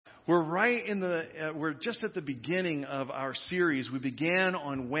We're just at the beginning of our series. We began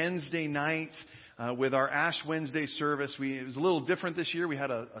on Wednesday night with our Ash Wednesday service. It was a little different this year. We had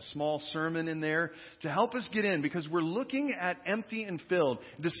a small sermon in there to help us get in, because we're looking at empty and filled,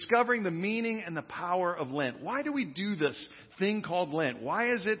 discovering the meaning and the power of Lent. Why do we do this thing called Lent?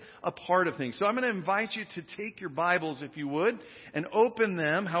 Why is it a part of things? So I'm going to invite you to take your Bibles, if you would, and open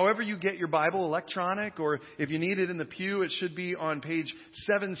them however you get your Bible, electronic, or if you need it in the pew, it should be on page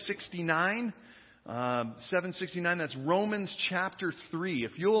 769. 769, that's Romans chapter 3.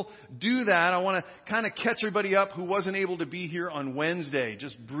 If you'll do that, I want to kind of catch everybody up who wasn't able to be here on Wednesday,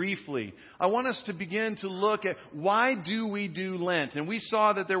 just briefly. I want us to begin to look at why do we do Lent? And we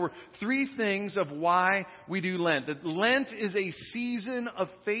saw that there were three things of why we do Lent. That Lent is a season of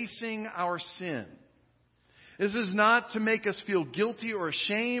facing our sin. This is not to make us feel guilty or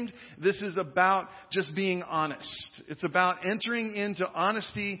ashamed. This is about just being honest. It's about entering into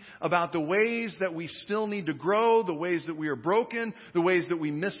honesty about the ways that we still need to grow, the ways that we are broken, the ways that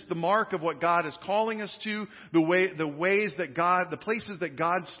we missed the mark of what God is calling us to, the places that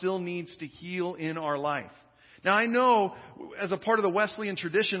God still needs to heal in our life. Now, I know as a part of the Wesleyan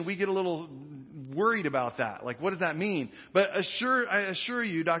tradition, we get a little worried about that. Like, what does that mean? But I assure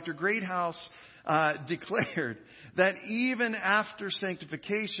you, Dr. Greathouse declared that even after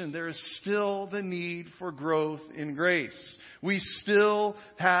sanctification, there is still the need for growth in grace. We still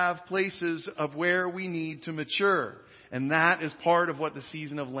have places of where we need to mature. And that is part of what the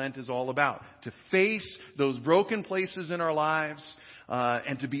season of Lent is all about. To face those broken places in our lives,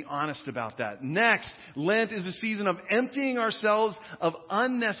 and to be honest about that. Next, Lent is a season of emptying ourselves of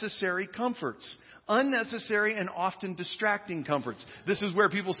unnecessary comforts. Unnecessary and often distracting comforts. This is where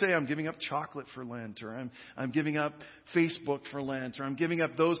people say, I'm giving up chocolate for Lent, or I'm giving up Facebook for Lent, or I'm giving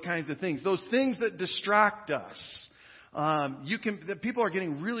up those kinds of things. Those things that distract us. People are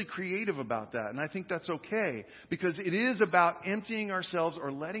getting really creative about that, and I think that's okay, because it is about emptying ourselves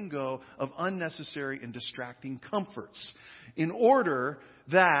or letting go of unnecessary and distracting comforts in order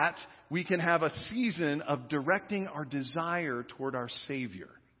that we can have a season of directing our desire toward our Savior,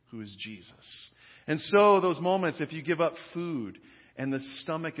 who is Jesus. And so those moments, if you give up food and the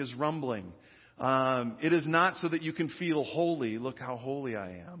stomach is rumbling, it is not so that you can feel holy. Look how holy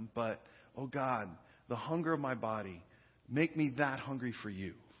I am. But, oh God, the hunger of my body, make me that hungry for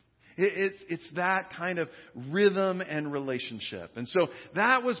you. It's that kind of rhythm and relationship. And so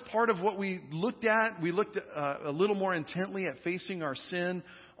that was part of what we looked at. We looked a little more intently at facing our sin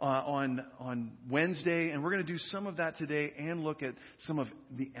on Wednesday, and we're going to do some of that today and look at some of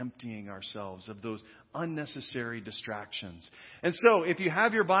the emptying ourselves of those unnecessary distractions. And so if you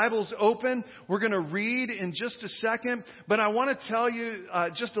have your Bibles open, we're going to read in just a second, but I want to tell you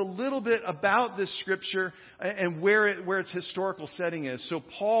just a little bit about this scripture and where its historical setting is. So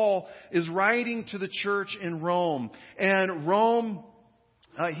Paul is writing to the church in Rome, and Rome,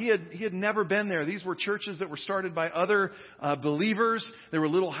 he had never been there. These were churches that were started by other believers. They were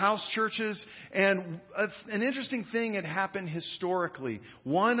little house churches. And an interesting thing had happened historically.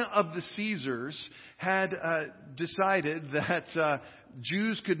 One of the Caesars had decided that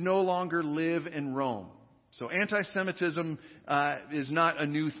Jews could no longer live in Rome. So anti-Semitism is not a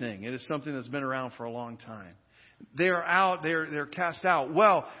new thing. It is something that's been around for a long time. They're out, they're cast out.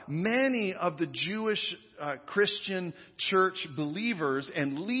 Well, many of the Jewish Christian church believers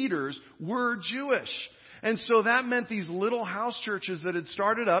and leaders were Jewish. And so that meant these little house churches that had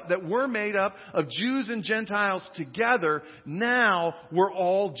started up, that were made up of Jews and Gentiles together, now were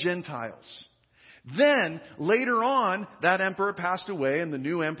all Gentiles. Then, later on, that emperor passed away, and the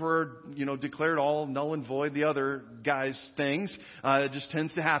new emperor, declared all null and void the other guy's things. It just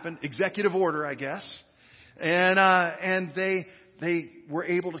tends to happen. Executive order, I guess. And they were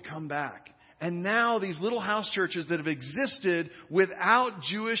able to come back. And now these little house churches that have existed without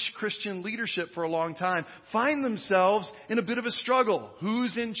Jewish Christian leadership for a long time find themselves in a bit of a struggle.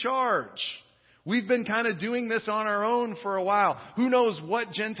 Who's in charge? We've been kind of doing this on our own for a while. Who knows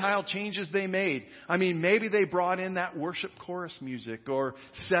what Gentile changes they made? I mean, maybe they brought in that worship chorus music or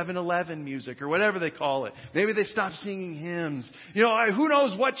 7-Eleven music or whatever they call it. Maybe they stopped singing hymns. Who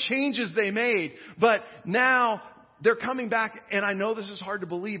knows what changes they made? But now they're coming back, and I know this is hard to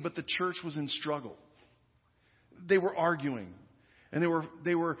believe, but the church was in struggle. They were arguing, and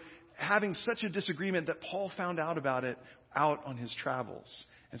they were having such a disagreement that Paul found out about it out on his travels.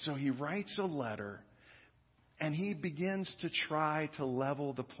 And so he writes a letter, and he begins to try to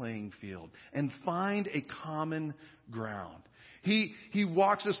level the playing field and find a common ground. He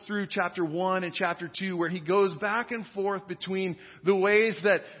walks us through chapter 1 and chapter 2, where he goes back and forth between the ways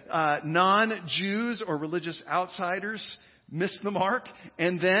that non-Jews or religious outsiders missed the mark.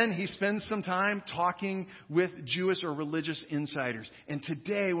 And then he spends some time talking with Jewish or religious insiders. And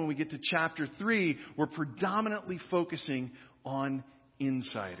today, when we get to chapter 3, we're predominantly focusing on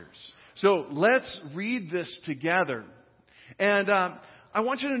insiders. So let's read this together. And I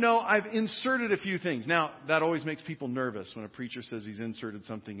want you to know I've inserted a few things. Now, that always makes people nervous when a preacher says he's inserted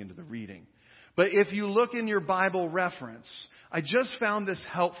something into the reading. But if you look in your Bible reference, I just found this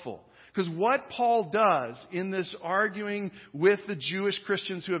helpful. Because what Paul does in this arguing with the Jewish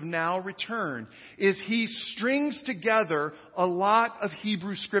Christians who have now returned is he strings together a lot of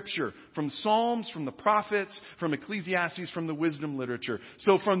Hebrew scripture from Psalms, from the prophets, from Ecclesiastes, from the wisdom literature.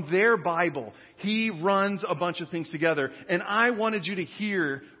 So from their Bible, he runs a bunch of things together. And I wanted you to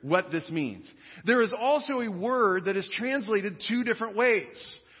hear what this means. There is also a word that is translated two different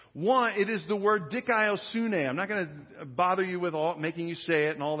ways. One, it is the word dikaiosune. I'm not going to bother you with making you say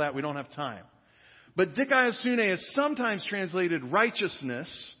it and all that. We don't have time. But dikaiosune is sometimes translated righteousness,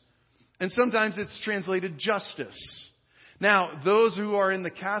 and sometimes it's translated justice. Now, those who are in the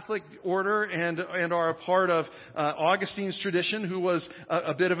Catholic order and are a part of Augustine's tradition, who was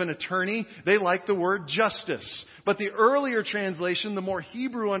a bit of an attorney, they like the word justice. But the earlier translation, the more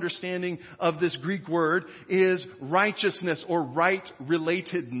Hebrew understanding of this Greek word, is righteousness or right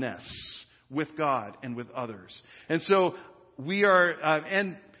relatedness with God and with others. And so we are,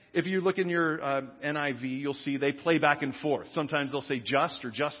 and if you look in your NIV, you'll see they play back and forth. Sometimes they'll say just or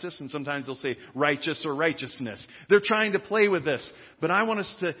justice, and sometimes they'll say righteous or righteousness. They're trying to play with this. But I want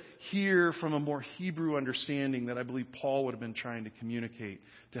us to hear from a more Hebrew understanding that I believe Paul would have been trying to communicate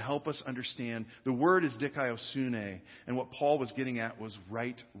to help us understand. The word is dikaiosune, and what Paul was getting at was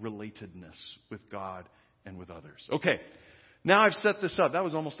right relatedness with God and with others. Okay, now I've set this up. That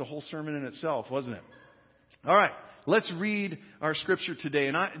was almost a whole sermon in itself, wasn't it? All right. Let's read our scripture today.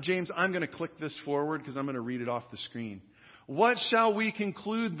 And James, I'm going to click this forward because I'm going to read it off the screen. What shall we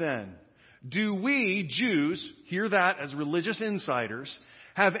conclude then? Do we, Jews, hear that as religious insiders,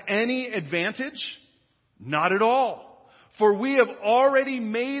 have any advantage? Not at all. For we have already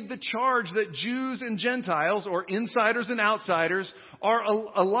made the charge that Jews and Gentiles, or insiders and outsiders, are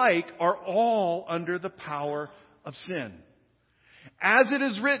alike, are all under the power of sin. As it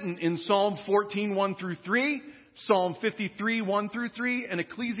is written in Psalm 14, 1 through 3, Psalm 53, 1 through 3, and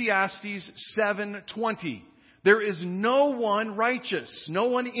Ecclesiastes 7, 20. There is no one righteous, no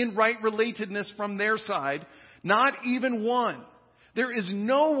one in right relatedness from their side, not even one. There is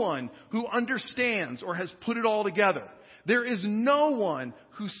no one who understands or has put it all together. There is no one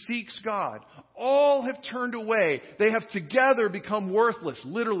who seeks God. All have turned away. They have together become worthless,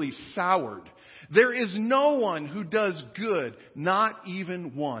 literally soured. There is no one who does good, not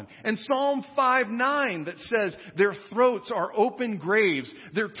even one. And Psalm 5:9 that says their throats are open graves,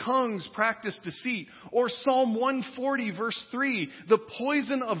 their tongues practice deceit. Or Psalm 140 verse 3, the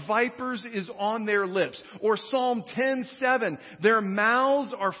poison of vipers is on their lips. Or Psalm 10:7, their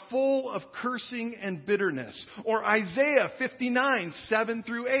mouths are full of cursing and bitterness. Or Isaiah 59, 7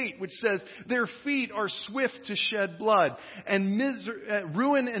 through 8, which says their feet are swift to shed blood, and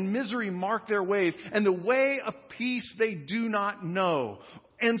ruin and misery mark their way, and the way of peace they do not know.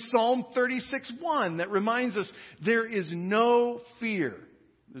 And Psalm 36:1 that reminds us there is no fear.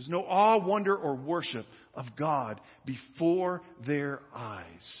 There's no awe, wonder, or worship of God before their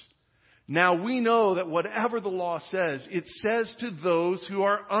eyes. Now we know that whatever the law says, it says to those who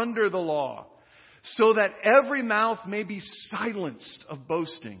are under the law, so that every mouth may be silenced of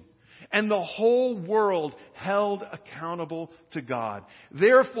boasting, and the whole world held accountable to God.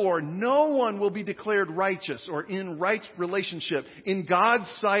 Therefore, no one will be declared righteous or in right relationship in God's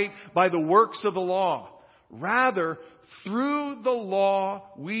sight by the works of the law. Rather, through the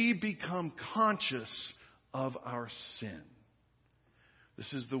law, we become conscious of our sin.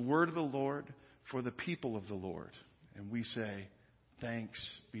 This is the word of the Lord for the people of the Lord. And we say, thanks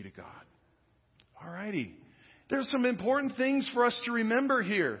be to God. All righty. There's some important things for us to remember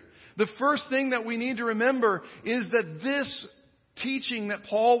here. The first thing that we need to remember is that this teaching that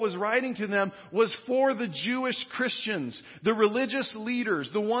Paul was writing to them was for the Jewish Christians, the religious leaders,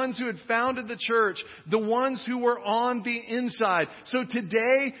 the ones who had founded the church, the ones who were on the inside. So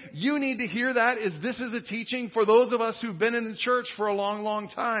today, you need to hear that as this is a teaching for those of us who've been in the church for a long, long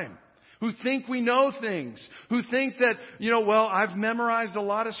time. who think we know things, who think that, well, I've memorized a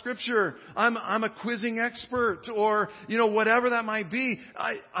lot of Scripture. I'm a quizzing expert, or, whatever that might be.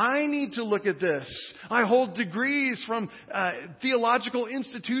 I need to look at this. I hold degrees from theological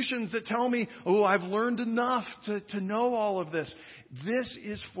institutions that tell me, I've learned enough to know all of this. This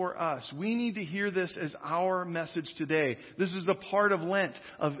is for us. We need to hear this as our message today. This is a part of Lent,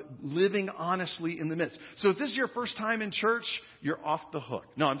 of living honestly in the midst. So if this is your first time in church, you're off the hook.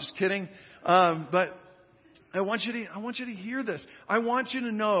 No, I'm just kidding. But I want you to hear this. I want you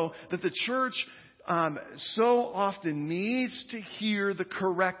to know that the church so often needs to hear the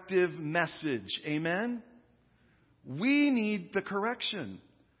corrective message. Amen? We need the correction.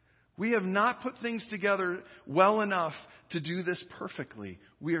 We have not put things together well enough to do this perfectly.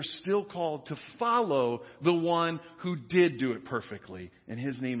 We are still called to follow the one who did do it perfectly. And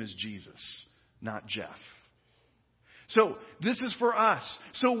his name is Jesus, not Jeff. So this is for us.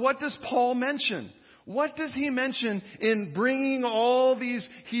 So what does Paul mention? What does he mention in bringing all these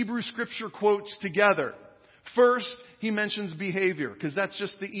Hebrew scripture quotes together? First, he mentions behavior, because that's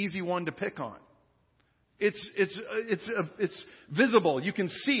just the easy one to pick on. It's visible. You can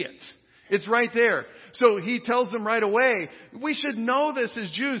see it. It's right there. So he tells them right away, we should know this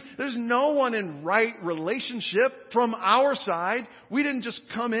as Jews. There's no one in right relationship from our side. We didn't just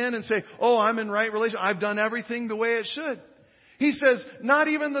come in and say, I'm in right relationship. I've done everything the way it should. He says, not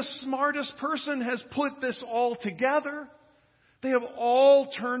even the smartest person has put this all together. They have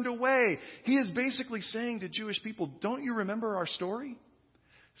all turned away. He is basically saying to Jewish people, don't you remember our story?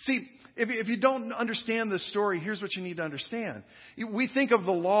 See, if you don't understand this story, here's what you need to understand. We think of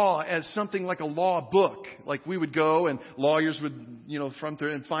the law as something like a law book. Like we would go and lawyers would, from there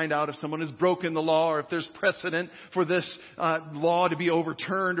and find out if someone has broken the law or if there's precedent for this law to be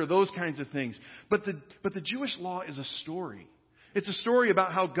overturned or those kinds of things. But the Jewish law is a story. It's a story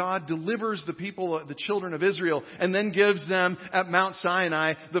about how God delivers the people, the children of Israel, and then gives them at Mount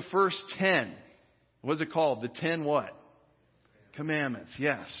Sinai the first 10. What is it called? The 10 what? Commandments,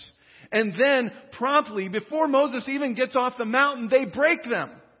 yes. And then promptly, before Moses even gets off the mountain, they break them.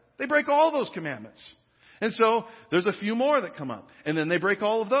 They break all those commandments. And so there's a few more that come up. And then they break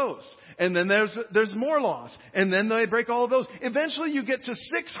all of those. And then there's more laws. And then they break all of those. Eventually you get to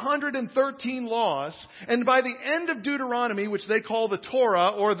 613 laws. And by the end of Deuteronomy, which they call the Torah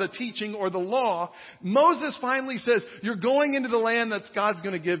or the teaching or the law, Moses finally says, you're going into the land that God's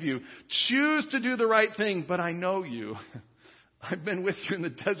going to give you. Choose to do the right thing, but I know you. I've been with you in the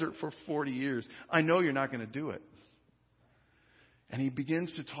desert for 40 years. I know you're not going to do it. And he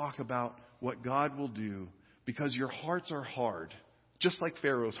begins to talk about what God will do because your hearts are hard. Just like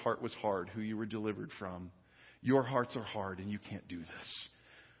Pharaoh's heart was hard, who you were delivered from. Your hearts are hard and you can't do this.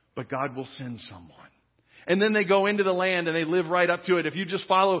 But God will send someone. And then they go into the land and they live right up to it. If you just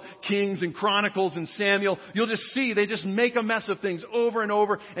follow Kings and Chronicles and Samuel, you'll just see they just make a mess of things over and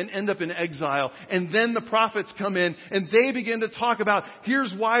over and end up in exile. And then the prophets come in and they begin to talk about,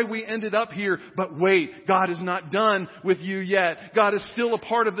 here's why we ended up here. But wait, God is not done with you yet. God is still a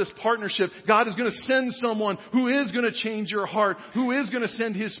part of this partnership. God is going to send someone who is going to change your heart, who is going to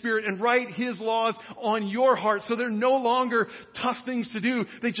send His Spirit and write His laws on your heart. So they're no longer tough things to do.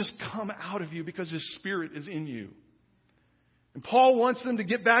 They just come out of you because His Spirit is in you. And Paul wants them to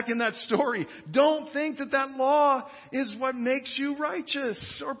get back in that story. Don't think that law is what makes you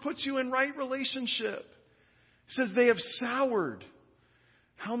righteous or puts you in right relationship. He says they have soured.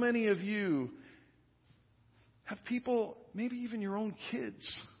 How many of you have people, maybe even your own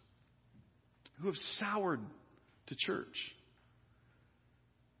kids, who have soured to church?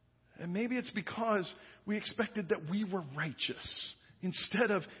 And maybe it's because we expected that we were righteous, instead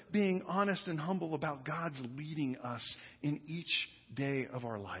of being honest and humble about God's leading us in each day of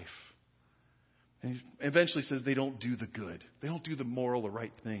our life. And he eventually says they don't do the good. They don't do the moral or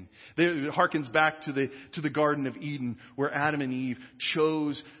right thing. It harkens back to the Garden of Eden, where Adam and Eve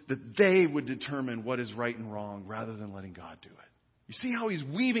chose that they would determine what is right and wrong rather than letting God do it. You see how he's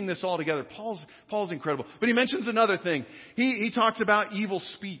weaving this all together. Paul's incredible. But he mentions another thing. He talks about evil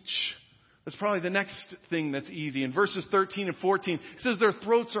speech. That's probably the next thing that's easy. In verses 13 and 14, it says their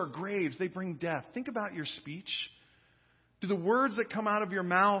throats are graves. They bring death. Think about your speech. Do the words that come out of your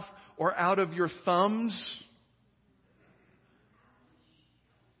mouth or out of your thumbs,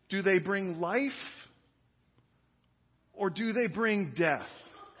 do they bring life or do they bring death?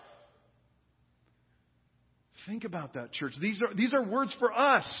 Think about that, church. These are words for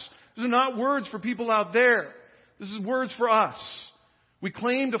us. These are not words for people out there. This is words for us. We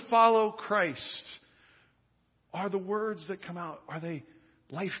claim to follow Christ. Are the words that come out, are they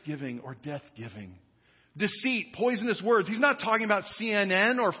life-giving or death-giving? deceit, poisonous words. He's not talking about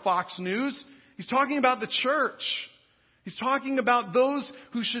CNN or Fox News. He's talking about the church. He's talking about those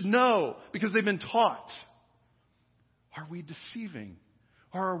who should know because they've been taught. Are we deceiving?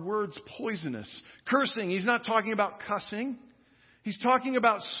 Are our words poisonous? Cursing, he's not talking about cussing. He's talking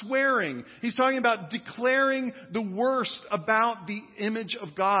about swearing. He's talking about declaring the worst about the image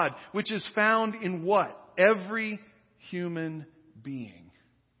of God, which is found in what? Every human being.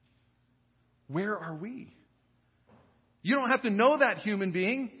 Where are we? You don't have to know that human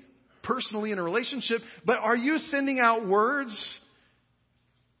being personally in a relationship, but are you sending out words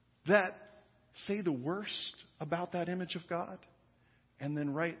that say the worst about that image of God? And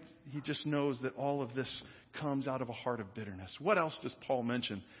then he just knows that all of this comes out of a heart of bitterness. What else does Paul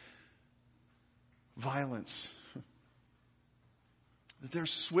mention? Violence. That they're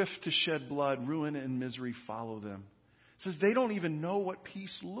swift to shed blood, ruin and misery follow them. It says they don't even know what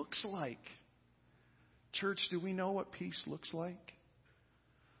peace looks like. Church, do we know what peace looks like?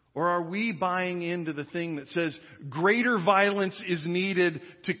 Or are we buying into the thing that says greater violence is needed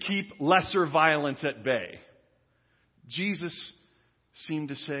to keep lesser violence at bay? Jesus seemed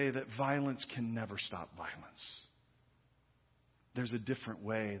to say that violence can never stop violence. There's a different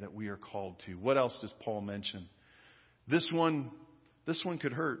way that we are called to. What else does Paul mention? This one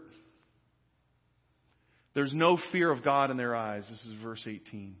could hurt. There's no fear of God in their eyes. This is verse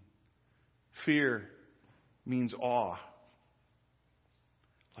 18. Fear means awe.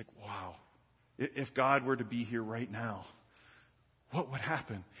 Like, wow, if God were to be here right now, what would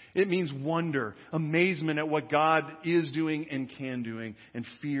happen? It means wonder, amazement at what God is doing and can doing. And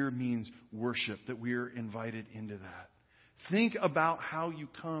fear means worship, that we are invited into that. Think about how you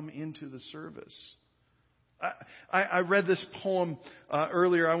come into the service. I read this poem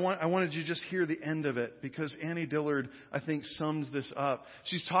earlier. I wanted you to just hear the end of it because Annie Dillard, I think, sums this up.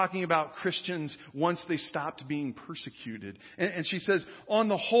 She's talking about Christians once they stopped being persecuted. And she says, on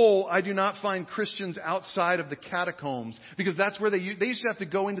the whole, I do not find Christians outside of the catacombs because that's where they used to have to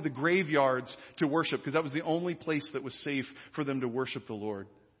go into the graveyards to worship because that was the only place that was safe for them to worship the Lord.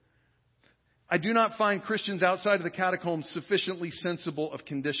 I do not find Christians outside of the catacombs sufficiently sensible of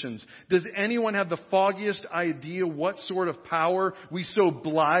conditions. Does anyone have the foggiest idea what sort of power we so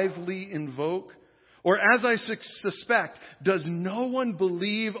blithely invoke? Or as I suspect, does no one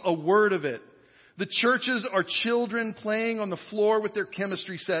believe a word of it? The churches are children playing on the floor with their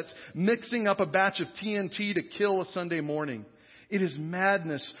chemistry sets, mixing up a batch of TNT to kill a Sunday morning. It is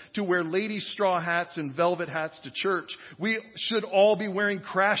madness to wear ladies' straw hats and velvet hats to church. We should all be wearing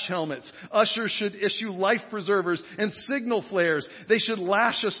crash helmets. Ushers should issue life preservers and signal flares. They should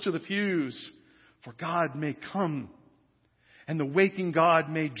lash us to the pews. For God may come, and the waking God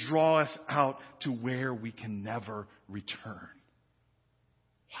may draw us out to where we can never return.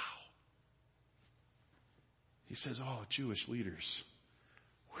 Wow. He says, oh, Jewish leaders,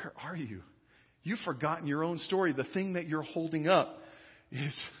 where are you? You've forgotten your own story. The thing that you're holding up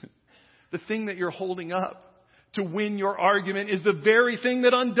to win your argument is the very thing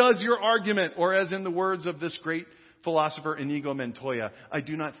that undoes your argument. Or as in the words of this great philosopher Inigo Montoya, I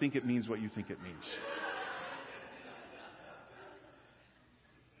do not think it means what you think it means.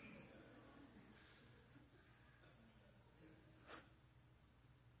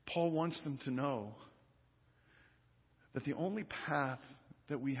 Paul wants them to know that the only path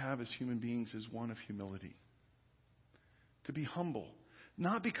that we have as human beings is one of humility. To be humble.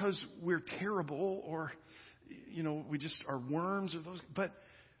 Not because we're terrible or, we just are worms or those, but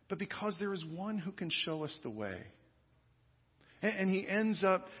because there is one who can show us the way. And he ends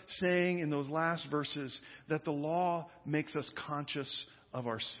up saying in those last verses that the law makes us conscious of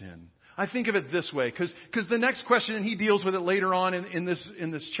our sin. I think of it this way, because the next question, and he deals with it later on in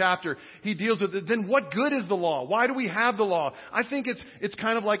this chapter, he deals with it. Then what good is the law? Why do we have the law? I think it's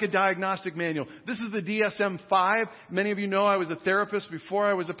kind of like a diagnostic manual. This is the DSM-5. Many of you know I was a therapist before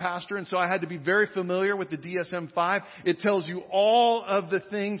I was a pastor, and so I had to be very familiar with the DSM-5. It tells you all of the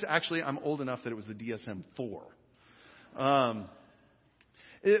things. Actually, I'm old enough that it was the DSM-4.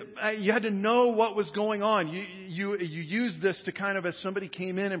 You had to know what was going on. You used this to kind of, as somebody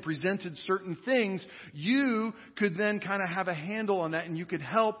came in and presented certain things, you could then kind of have a handle on that and you could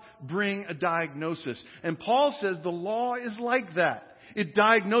help bring a diagnosis. And Paul says the law is like that. It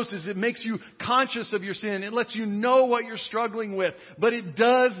diagnoses, it makes you conscious of your sin. It lets you know what you're struggling with. But it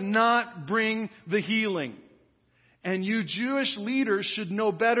does not bring the healing. And you Jewish leaders should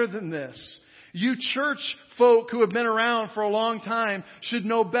know better than this. You church folk who have been around for a long time should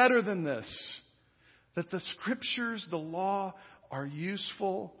know better than this. That the scriptures, the law, are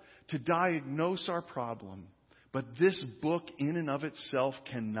useful to diagnose our problem. But this book in and of itself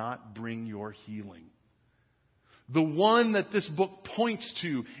cannot bring your healing. the one that this book points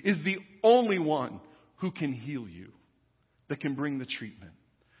to, is the only one who can heal you, that can bring the treatment.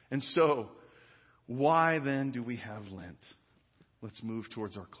 And so, why then do we have Lent? Let's move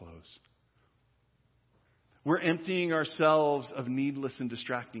towards our close. We're emptying ourselves of needless and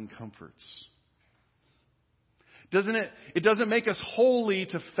distracting comforts. It doesn't make us holy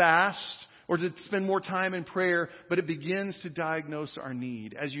to fast or to spend more time in prayer, but it begins to diagnose our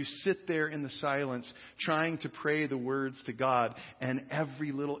need. As you sit there in the silence, trying to pray the words to God, and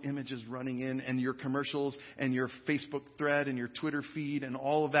every little image is running in, and your commercials, and your Facebook thread, and your Twitter feed, and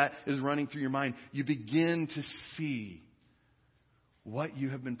all of that is running through your mind, you begin to see what you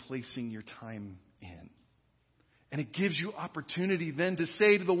have been placing your time in. And it gives you opportunity then to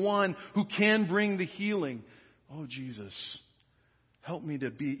say to the one who can bring the healing, "Oh, Jesus, help me to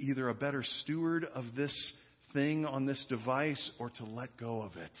be either a better steward of this thing on this device or to let go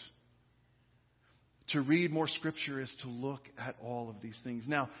of it." To read more Scripture is to look at all of these things.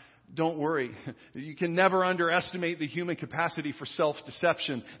 Now, don't worry. You can never underestimate the human capacity for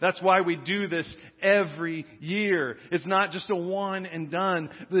self-deception. That's why we do this every year. It's not just a one and done.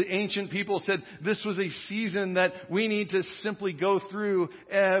 The ancient people said this was a season that we need to simply go through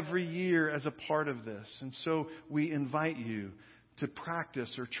every year as a part of this. And so we invite you to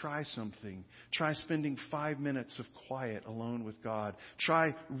practice or try something. Try spending 5 minutes of quiet alone with God.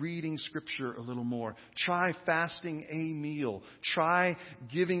 Try reading Scripture a little more. Try fasting a meal. Try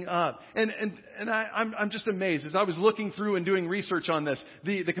giving up. And I'm just amazed. As I was looking through and doing research on this,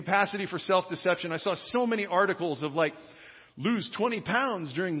 the capacity for self-deception, I saw so many articles of like, lose 20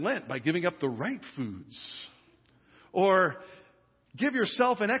 pounds during Lent by giving up the right foods. Or give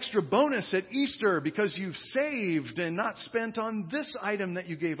yourself an extra bonus at Easter because you've saved and not spent on this item that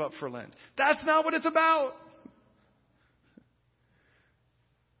you gave up for Lent. That's not what it's about.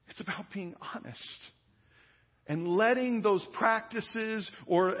 It's about being honest and letting those practices,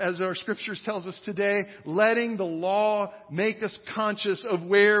 or as our Scriptures tells us today, letting the law make us conscious of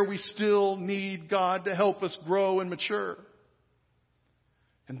where we still need God to help us grow and mature.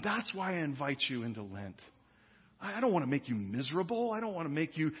 And that's why I invite you into Lent. I don't want to make you miserable. I don't want to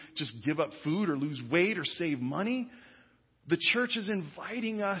make you just give up food or lose weight or save money. The church is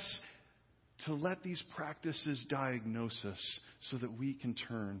inviting us to let these practices diagnose us so that we can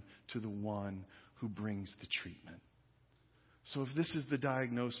turn to the one who brings the treatment. So if this is the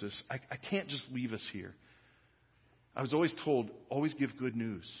diagnosis, I can't just leave us here. I was always told, always give good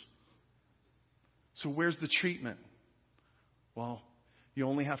news. So where's the treatment? Well, you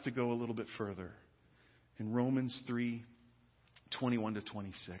only have to go a little bit further. In Romans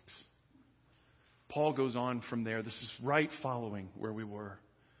 3:21-26. Paul goes on from there. This is right following where we were.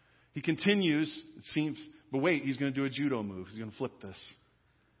 He continues, it seems, but wait, he's going to do a judo move. He's going to flip this.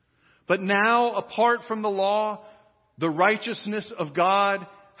 But now, apart from the law, the righteousness of God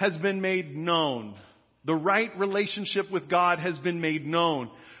has been made known. The right relationship with God has been made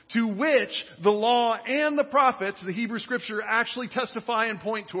known, to which the law and the prophets, the Hebrew Scripture, actually testify and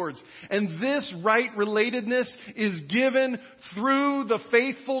point towards. And this right relatedness is given through the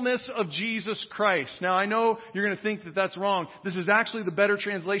faithfulness of Jesus Christ. Now, I know you're going to think that that's wrong. This is actually the better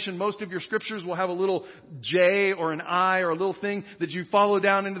translation. Most of your Scriptures will have a little J or an I or a little thing that you follow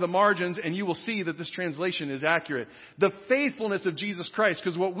down into the margins, and you will see that this translation is accurate. The faithfulness of Jesus Christ,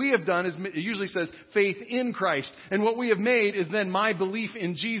 because what we have done is, it usually says faith in Christ. And what we have made is then my belief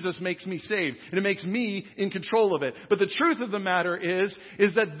in Jesus makes me saved. And it makes me in control of it. But the truth of the matter is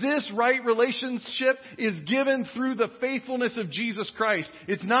that this right relationship is given through the faithfulness of Jesus Christ.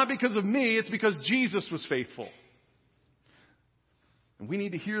 It's not because of me, it's because Jesus was faithful. And we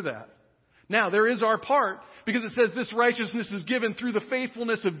need to hear that. Now, there is our part, because it says this righteousness is given through the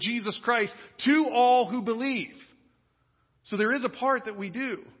faithfulness of Jesus Christ to all who believe. So there is a part that we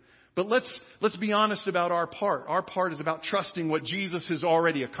do. But let's be honest about our part. Our part is about trusting what Jesus has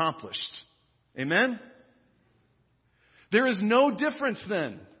already accomplished. Amen? There is no difference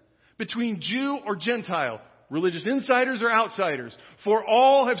then between Jew or Gentile, religious insiders or outsiders. For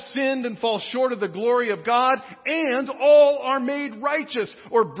all have sinned and fall short of the glory of God, and all are made righteous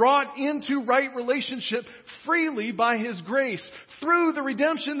or brought into right relationship freely by His grace through the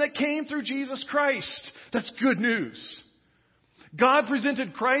redemption that came through Jesus Christ. That's good news. God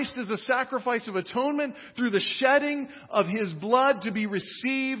presented Christ as a sacrifice of atonement through the shedding of His blood to be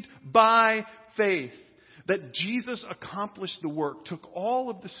received by faith. That Jesus accomplished the work, took all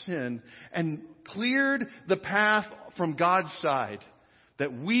of the sin and cleared the path from God's side,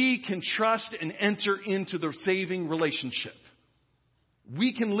 that we can trust and enter into the saving relationship.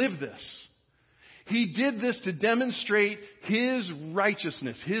 We can live this. He did this to demonstrate His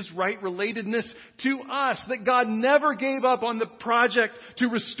righteousness, His right relatedness to us, that God never gave up on the project to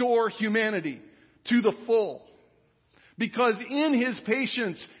restore humanity to the full. Because in His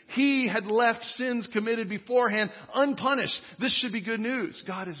patience, He had left sins committed beforehand unpunished. This should be good news.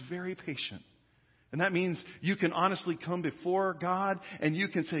 God is very patient. And that means you can honestly come before God and you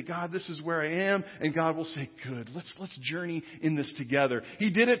can say, God, this is where I am. And God will say, good, let's journey in this together. He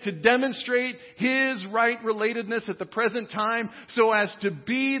did it to demonstrate His right relatedness at the present time so as to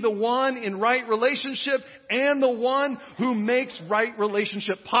be the one in right relationship and the one who makes right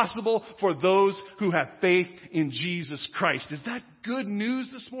relationship possible for those who have faith in Jesus Christ. Is that good news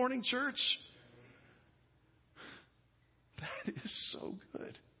this morning, church? That is so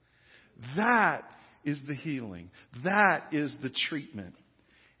good. That is the healing. That is the treatment.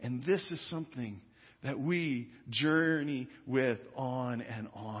 And this is something that we journey with on and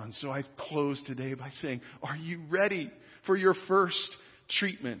on. So I close today by saying, are you ready for your first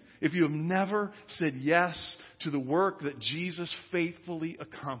treatment? If you have never said yes to the work that Jesus faithfully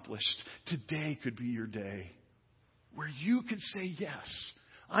accomplished, today could be your day where you could say yes.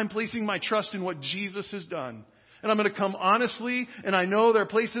 I'm placing my trust in what Jesus has done. And I'm going to come honestly, and I know there are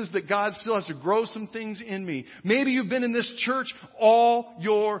places that God still has to grow some things in me. Maybe you've been in this church all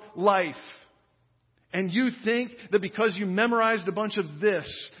your life. And you think that because you memorized a bunch of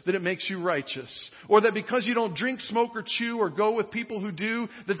this, that it makes you righteous. Or that because you don't drink, smoke, or chew, or go with people who do,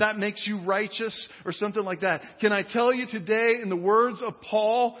 that makes you righteous, or something like that. Can I tell you today, in the words of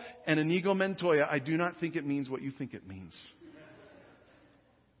Paul and Inigo Montoya, I do not think it means what you think it means.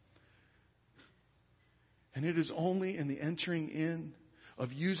 And it is only in the entering in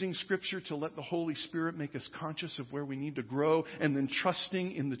of using Scripture to let the Holy Spirit make us conscious of where we need to grow, and then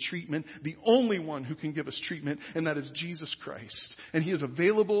trusting in the treatment, the only one who can give us treatment, and that is Jesus Christ. And He is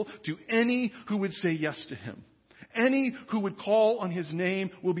available to any who would say yes to Him. Any who would call on His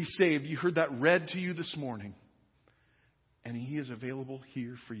name will be saved. You heard that read to you this morning. And He is available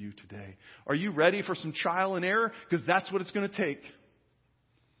here for you today. Are you ready for some trial and error? Because that's what it's going to take.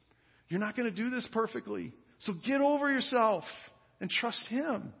 You're not going to do this perfectly. So get over yourself and trust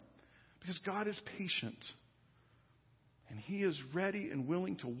Him. Because God is patient. And He is ready and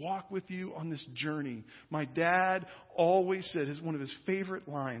willing to walk with you on this journey. My dad always said, one of his favorite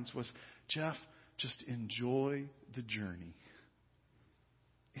lines was, Jeff, just enjoy the journey.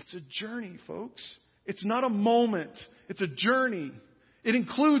 It's a journey, folks. It's not a moment. It's a journey. It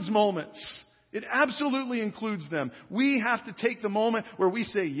includes moments. It absolutely includes them. We have to take the moment where we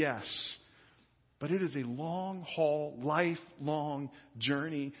say yes. But it is a long haul, lifelong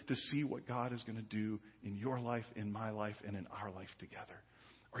journey to see what God is going to do in your life, in my life, and in our life together.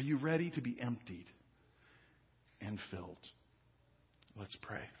 Are you ready to be emptied and filled? Let's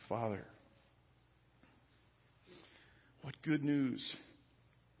pray. Father, what good news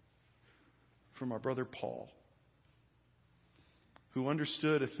from our brother Paul, who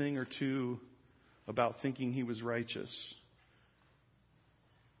understood a thing or two about thinking he was righteous,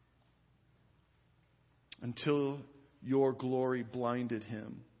 until your glory blinded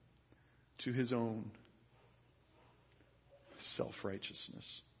him to his own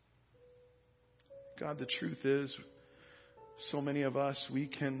self-righteousness. God, the truth is, so many of us, we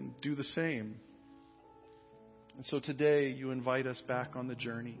can do the same. And so today, you invite us back on the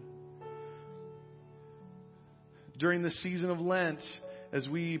journey. During the season of Lent, as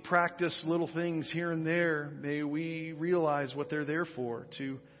we practice little things here and there, may we realize what they're there for,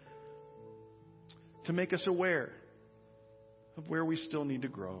 to make us aware of where we still need to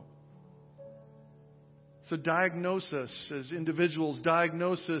grow. So diagnose us as individuals,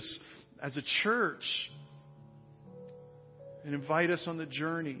 diagnose us as a church, and invite us on the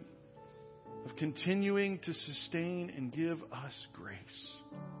journey of continuing to sustain and give us grace.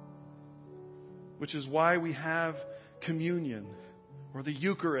 Which is why we have communion, or the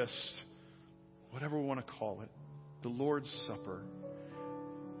Eucharist, whatever we want to call it, the Lord's Supper.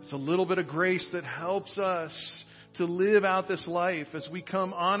 It's a little bit of grace that helps us to live out this life as we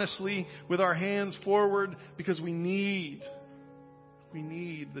come honestly with our hands forward, because we need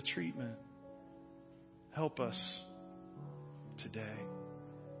the treatment. Help us today.